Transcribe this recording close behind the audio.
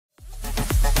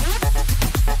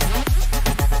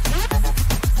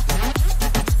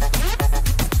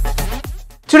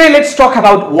Today, let's talk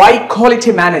about why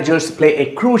quality managers play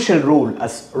a crucial role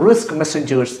as risk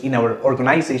messengers in our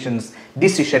organization's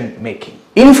decision making.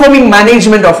 Informing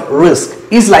management of risk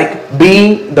is like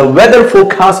being the weather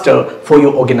forecaster for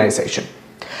your organization.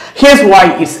 Here's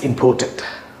why it's important.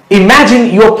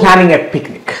 Imagine you're planning a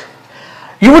picnic.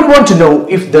 You would want to know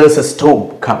if there's a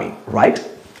storm coming, right?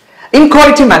 In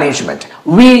quality management,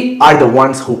 we are the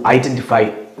ones who identify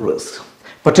risks,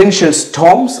 potential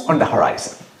storms on the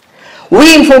horizon.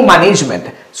 We inform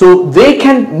management so they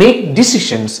can make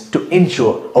decisions to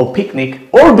ensure our picnic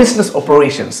or business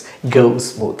operations go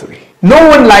smoothly. No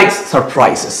one likes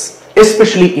surprises,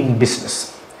 especially in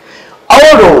business.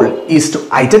 Our role is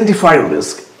to identify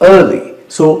risk early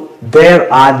so there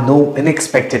are no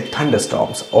unexpected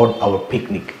thunderstorms on our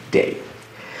picnic day.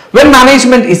 When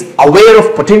management is aware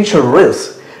of potential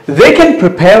risks, they can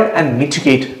prepare and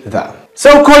mitigate them.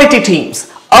 So quality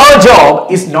teams, our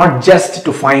job is not just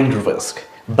to find risk,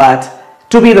 but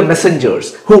to be the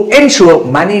messengers who ensure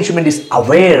management is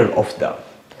aware of them.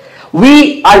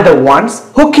 We are the ones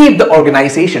who keep the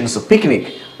organization's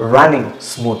picnic running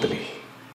smoothly.